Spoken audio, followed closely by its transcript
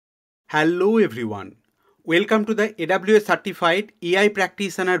Hello everyone. Welcome to the AWS Certified AI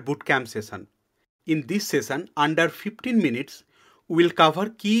Practitioner Bootcamp session. In this session, under 15 minutes, we will cover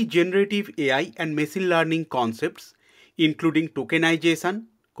key generative AI and machine learning concepts, including tokenization,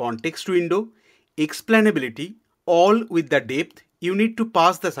 context window, explainability, all with the depth you need to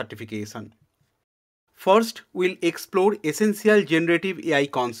pass the certification. First, we'll explore essential generative AI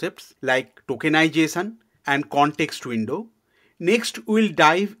concepts like tokenization and context window. Next, we'll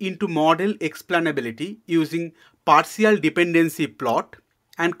dive into model explainability using partial dependency plot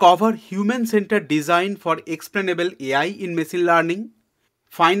and cover human-centered design for explainable AI in machine learning.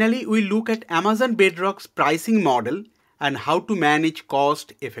 Finally, we'll look at Amazon Bedrock's pricing model and how to manage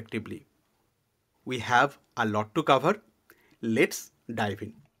cost effectively. We have a lot to cover. Let's dive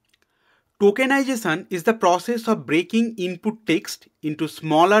in. Tokenization is the process of breaking input text into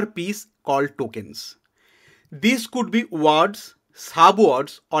smaller pieces called tokens. These could be words,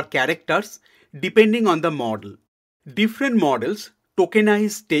 subwords, or characters depending on the model. Different models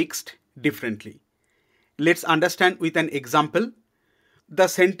tokenize text differently. Let's understand with an example. The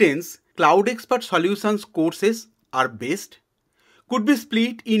sentence CloudExpert solutions courses are best could be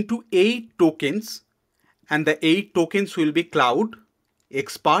split into 8 tokens, and the 8 tokens will be cloud,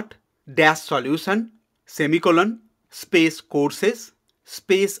 expert, dash solution, semicolon, space courses,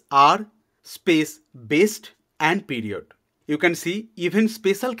 space R, space best, and period. You can see even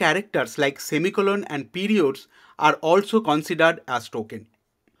special characters like semicolon and periods are also considered as token.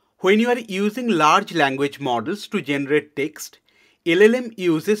 When you are using large language models to generate text, LLM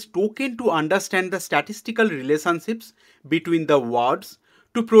uses token to understand the statistical relationships between the words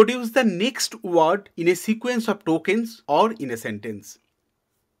to produce the next word in a sequence of tokens or in a sentence.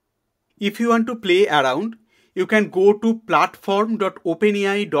 If you want to play around, you can go to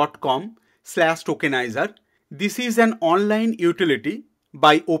platform.openai.com/tokenizer. This is an online utility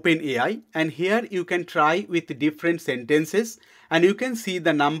by OpenAI, and here you can try with different sentences and you can see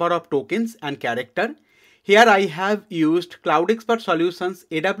the number of tokens and character. Here I have used CloudExpert Solutions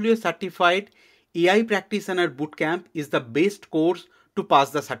AWS Certified AI Practitioner Bootcamp is the best course to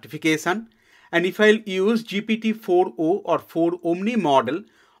pass the certification. And if I'll use GPT-4o or 4 Omni model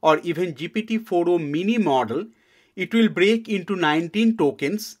or even GPT-4o mini model, it will break into 19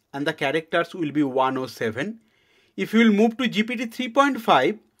 tokens and the characters will be 107. If you will move to GPT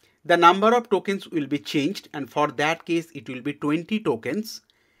 3.5, the number of tokens will be changed, and for that case it will be 20 tokens.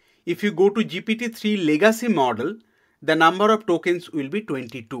 If you go to GPT-3 legacy model, the number of tokens will be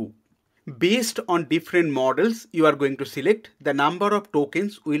 22. Based on different models you are going to select, the number of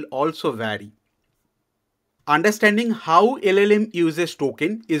tokens will also vary. Understanding how LLM uses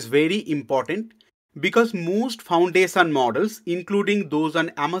token is very important because most foundation models, including those on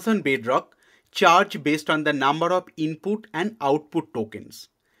Amazon Bedrock, charge based on the number of input and output tokens.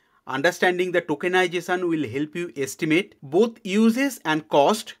 Understanding the tokenization will help you estimate both uses and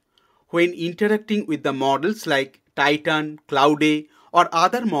cost when interacting with the models like Titan, Cloud or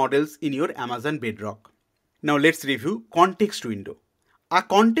other models in your Amazon Bedrock. Now let's review context window. A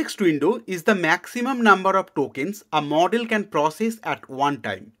context window is the maximum number of tokens a model can process at one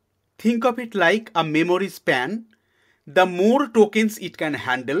time. Think of it like a memory span. The more tokens it can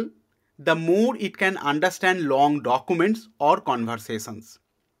handle, the more it can understand long documents or conversations.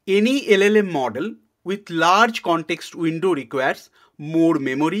 Any LLM model with large context window requires more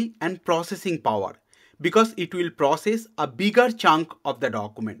memory and processing power because it will process a bigger chunk of the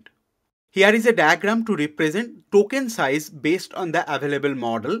document. Here is a diagram to represent token size based on the available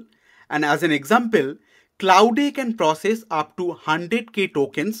model, and as an example, Cloud can process up to 100k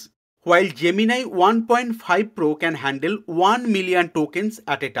tokens while Gemini 1.5 Pro can handle 1 million tokens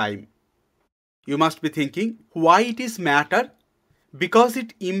at a time. You must be thinking why it is matter? Because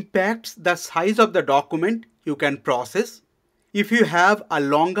it impacts the size of the document you can process. If you have a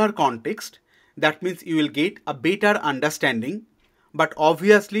longer context, that means you will get a better understanding, but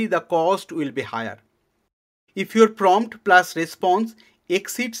obviously the cost will be higher. If your prompt plus response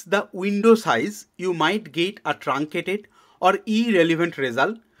exceeds the window size, you might get a truncated or irrelevant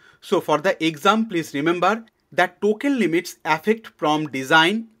result. So for the exam, please remember that token limits affect prompt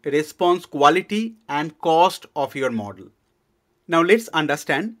design, response quality, and cost of your model. Now let's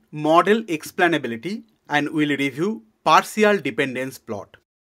understand model explainability and we'll review partial dependence plot.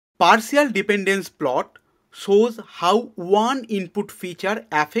 Partial dependence plot shows how one input feature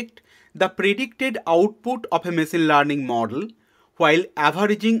affects the predicted output of a machine learning model while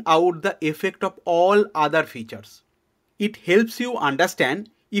averaging out the effect of all other features. It helps you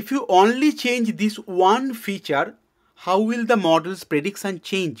understand if you only change this one feature, how will the model's prediction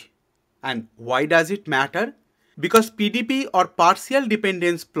change? And why does it matter? Because PDP or partial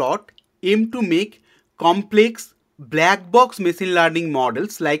dependence plot aim to make complex black box machine learning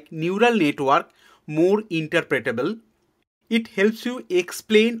models like neural network more interpretable. It helps you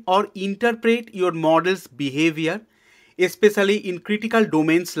explain or interpret your model's behavior, especially in critical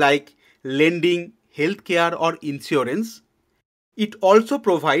domains like lending, healthcare, or insurance. It also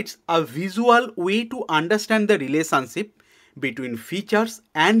provides a visual way to understand the relationship between features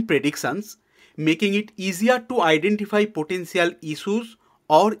and predictions, making it easier to identify potential issues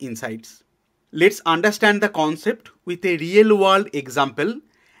or insights. Let's understand the concept with a real world example.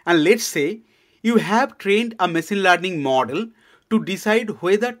 And let's say you have trained a machine learning model to decide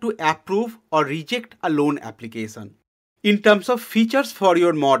whether to approve or reject a loan application. In terms of features for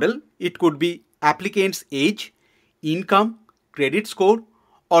your model, it could be applicant's age, income, credit score,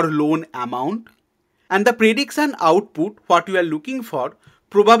 or loan amount. And the prediction output, what you are looking for,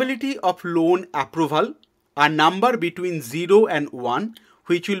 probability of loan approval, a number between 0 and 1,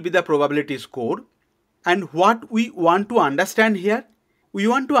 which will be the probability score. And what we want to understand here, we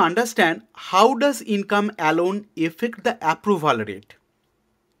want to understand how does income alone affect the approval rate.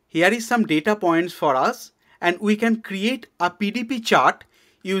 Here is some data points for us, and we can create a PDP chart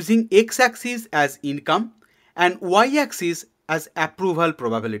using x-axis as income and y-axis as approval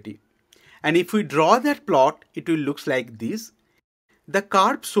probability. And if we draw that plot, it will look like this. The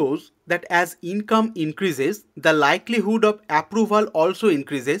curve shows that as income increases, the likelihood of approval also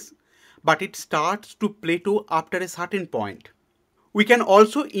increases, but it starts to plateau after a certain point. We can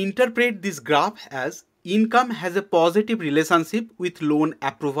also interpret this graph as income has a positive relationship with loan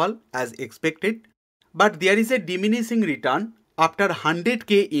approval as expected, but there is a diminishing return after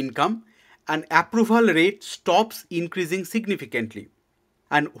 100k income and approval rate stops increasing significantly.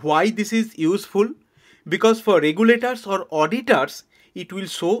 And why this is useful? Because for regulators or auditors, it will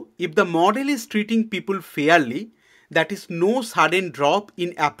show if the model is treating people fairly, that is no sudden drop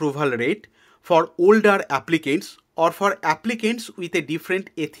in approval rate for older applicants or for applicants with a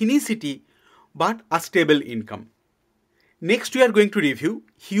different ethnicity but a stable income. Next, we are going to review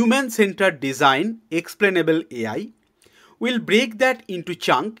human-centered design, explainable AI. We'll break that into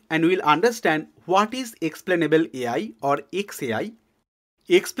chunks and we'll understand what is explainable AI or XAI.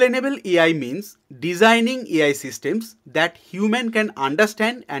 Explainable AI means designing AI systems that human can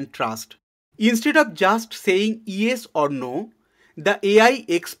understand and trust. Instead of just saying yes or no, the AI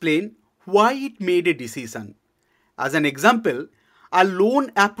explains why it made a decision. As an example, a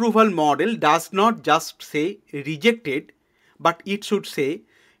loan approval model does not just say rejected, but it should say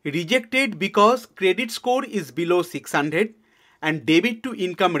rejected because credit score is below 600 and debit to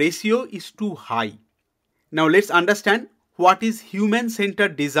income ratio is too high. Now let's understand what is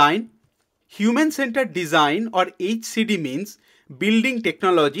human-centered design. Human-centered design or HCD means building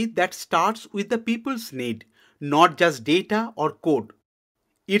technology that starts with the people's need, not just data or code.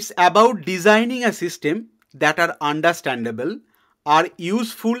 It's about designing a system that are understandable, are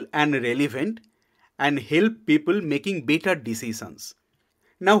useful and relevant, and help people making better decisions.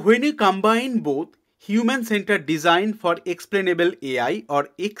 Now when you combine both human-centered design for explainable AI or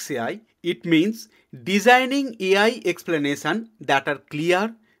XAI, it means designing AI explanations that are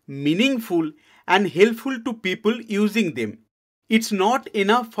clear, meaningful, and helpful to people using them. It's not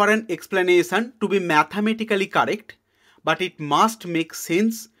enough for an explanation to be mathematically correct, but it must make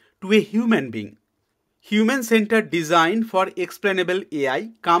sense to a human being. Human-centered design for explainable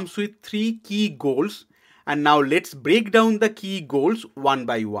AI comes with 3 key goals, and now let's break down the key goals one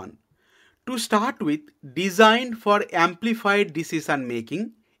by one. To start with, design for amplified decision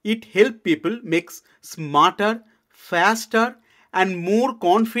making. It helps people make smarter, faster, and more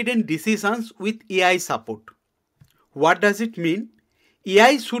confident decisions with AI support. What does it mean?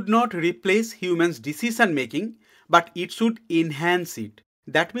 AI should not replace humans' decision making, but it should enhance it.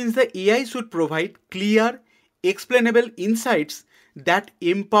 That means the AI should provide clear, explainable insights that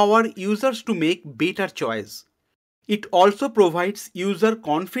empower users to make better choice. It also provides user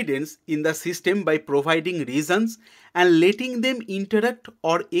confidence in the system by providing reasons and letting them interact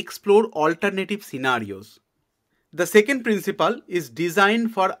or explore alternative scenarios. The second principle is design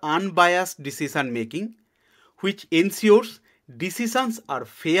for unbiased decision making, which ensures decisions are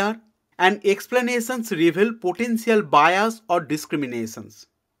fair and explanations reveal potential bias or discriminations.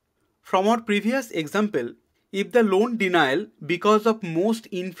 From our previous example, if the loan denial because of most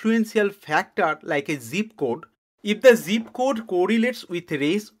influential factor like a zip code, if the zip code correlates with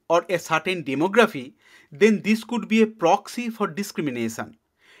race or a certain demography, then this could be a proxy for discrimination.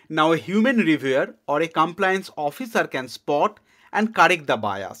 Now a human reviewer or a compliance officer can spot and correct the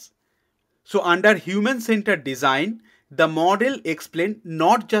bias. So under human-centered design, the model explains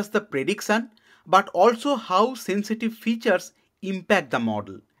not just the prediction, but also how sensitive features impact the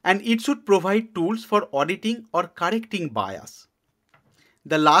model. and it should provide tools for auditing or correcting bias.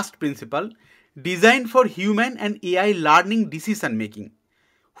 The last principle, designed for human and AI learning decision making,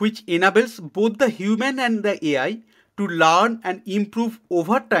 which enables both the human and the AI to learn and improve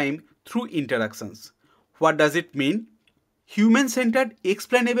over time through interactions. What does it mean? Human-centered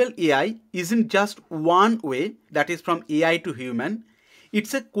explainable AI isn't just one way, that is from AI to human.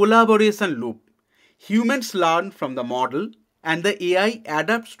 It's a collaboration loop. Humans learn from the model and the AI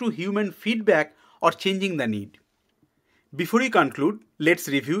adapts to human feedback or changing the need. Before we conclude, let's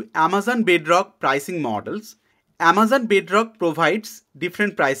review Amazon Bedrock pricing models. Amazon Bedrock provides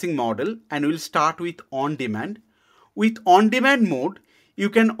different pricing model, and we'll start with on-demand. With on-demand mode, you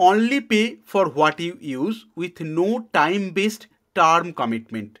can only pay for what you use with no time-based term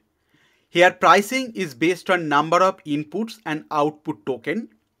commitment. Here pricing is based on number of inputs and output token.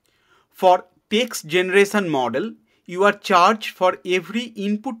 For text generation model, you are charged for every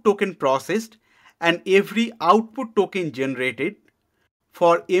input token processed and every output token generated.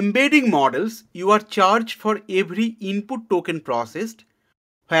 For embedding models, you are charged for every input token processed,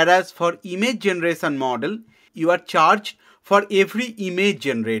 whereas for image generation model, you are charged for every image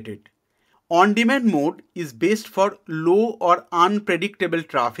generated. On-demand mode is based for low or unpredictable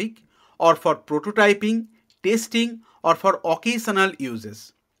traffic, or for prototyping, testing, or for occasional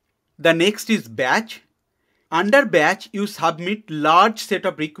uses. The next is batch. Under batch, you submit large set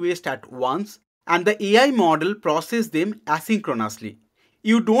of requests at once and the AI model processes them asynchronously.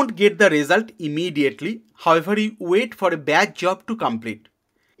 You don't get the result immediately, however you wait for a batch job to complete.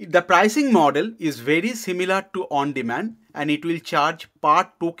 The pricing model is very similar to on-demand and it will charge per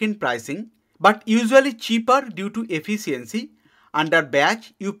token pricing, but usually cheaper due to efficiency. Under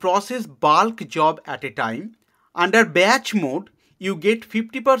batch, you process bulk job at a time. Under batch mode, you get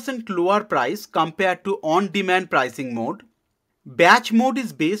 50% lower price compared to on-demand pricing mode. Batch mode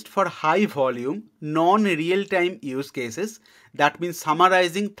is based for high volume, non-real-time use cases. That means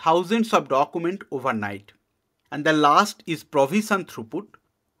summarizing thousands of documents overnight. And the last is provision throughput.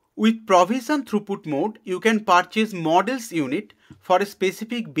 With provision throughput mode, you can purchase models unit for a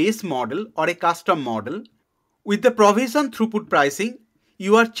specific base model or a custom model. With the provision throughput pricing,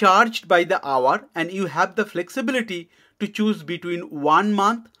 you are charged by the hour and you have the flexibility to choose between 1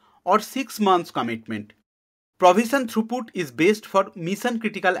 month or 6 months commitment. Provision throughput is based for mission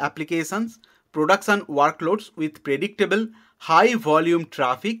critical applications, production workloads with predictable high volume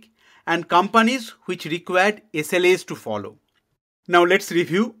traffic, and companies which required SLAs to follow. Now let's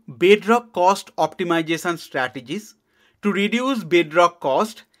review Bedrock cost optimization strategies. To reduce Bedrock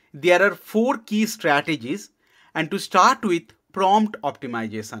cost, there are 4 key strategies, and to start with prompt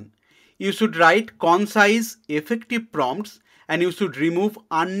optimization. You should write concise, effective prompts and you should remove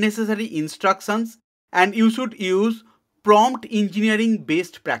unnecessary instructions and you should use prompt engineering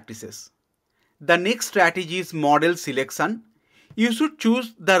based practices. The next strategy is model selection. You should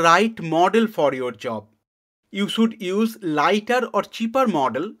choose the right model for your job. You should use lighter or cheaper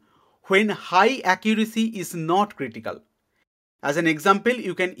model when high accuracy is not critical. As an example,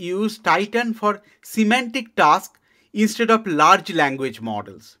 you can use Titan for semantic tasks instead of large language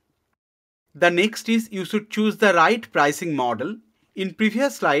models. The next is you should choose the right pricing model. In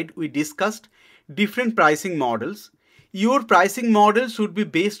previous slide, we discussed different pricing models. Your pricing model should be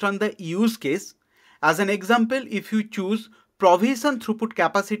based on the use case. As an example, if you choose provision throughput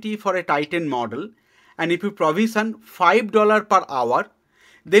capacity for a Titan model, and if you provision $5 per hour,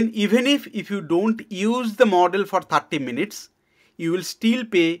 then even if you don't use the model for 30 minutes, you will still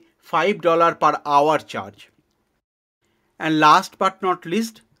pay $5 per hour charge. And last but not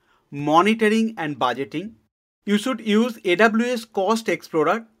least, monitoring and budgeting. You should use AWS Cost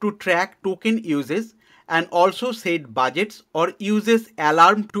Explorer to track token uses and also set budgets or uses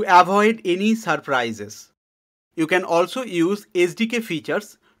alarm to avoid any surprises. You can also use SDK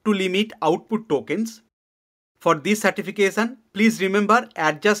features to limit output tokens. For this certification, please remember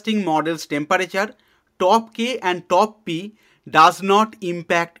adjusting model's temperature, top K and top P does not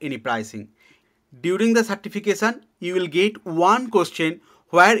impact any pricing. During the certification, you will get one question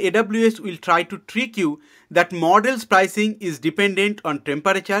where AWS will try to trick you that model's pricing is dependent on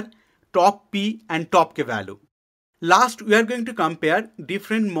temperature, top P and top K value. Last, we are going to compare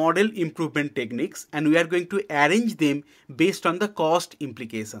different model improvement techniques and we are going to arrange them based on the cost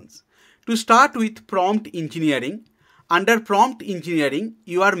implications. To start with prompt engineering, under prompt engineering,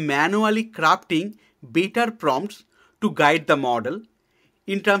 you are manually crafting better prompts to guide the model.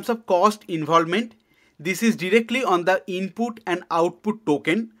 In terms of cost involvement, this is directly on the input and output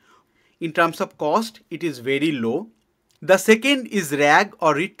token. In terms of cost, it is very low. The second is RAG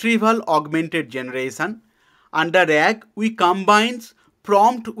or Retrieval Augmented Generation. Under RAG, we combine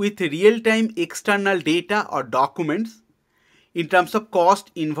prompt with real-time external data or documents. In terms of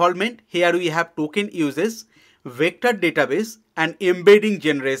cost involvement, here we have token uses, vector database, and embedding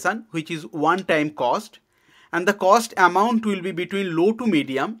generation, which is one-time cost. And the cost amount will be between low to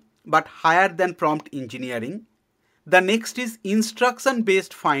medium, but higher than prompt engineering. The next is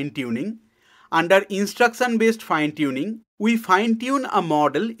instruction-based fine-tuning. Under instruction-based fine-tuning, we fine-tune a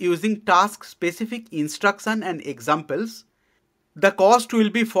model using task-specific instruction and examples. The cost will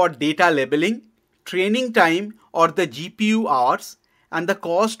be for data labeling, training time or the GPU hours, and the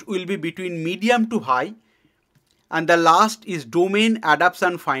cost will be between medium to high. And the last is domain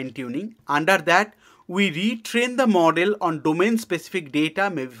adaptation fine-tuning. Under that, we retrain the model on domain-specific data,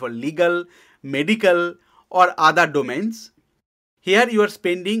 maybe for legal, medical, or other domains. Here you are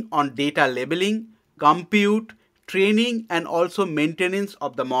spending on data labeling, compute, training, and also maintenance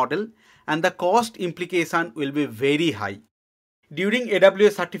of the model, and the cost implication will be very high. During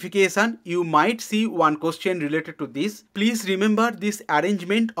AWS certification, you might see one question related to this. Please remember this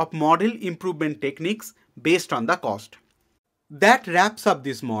arrangement of model improvement techniques based on the cost. That wraps up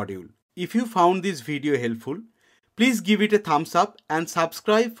this module. If you found this video helpful, please give it a thumbs up and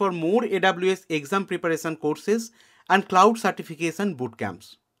subscribe for more AWS exam preparation courses and cloud certification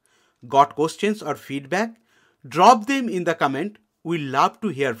bootcamps. Got questions or feedback? Drop them in the comment. We love to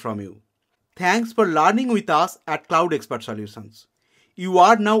hear from you. Thanks for learning with us at CloudExpert Solutions. You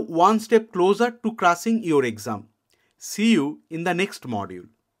are now one step closer to crushing your exam. See you in the next module.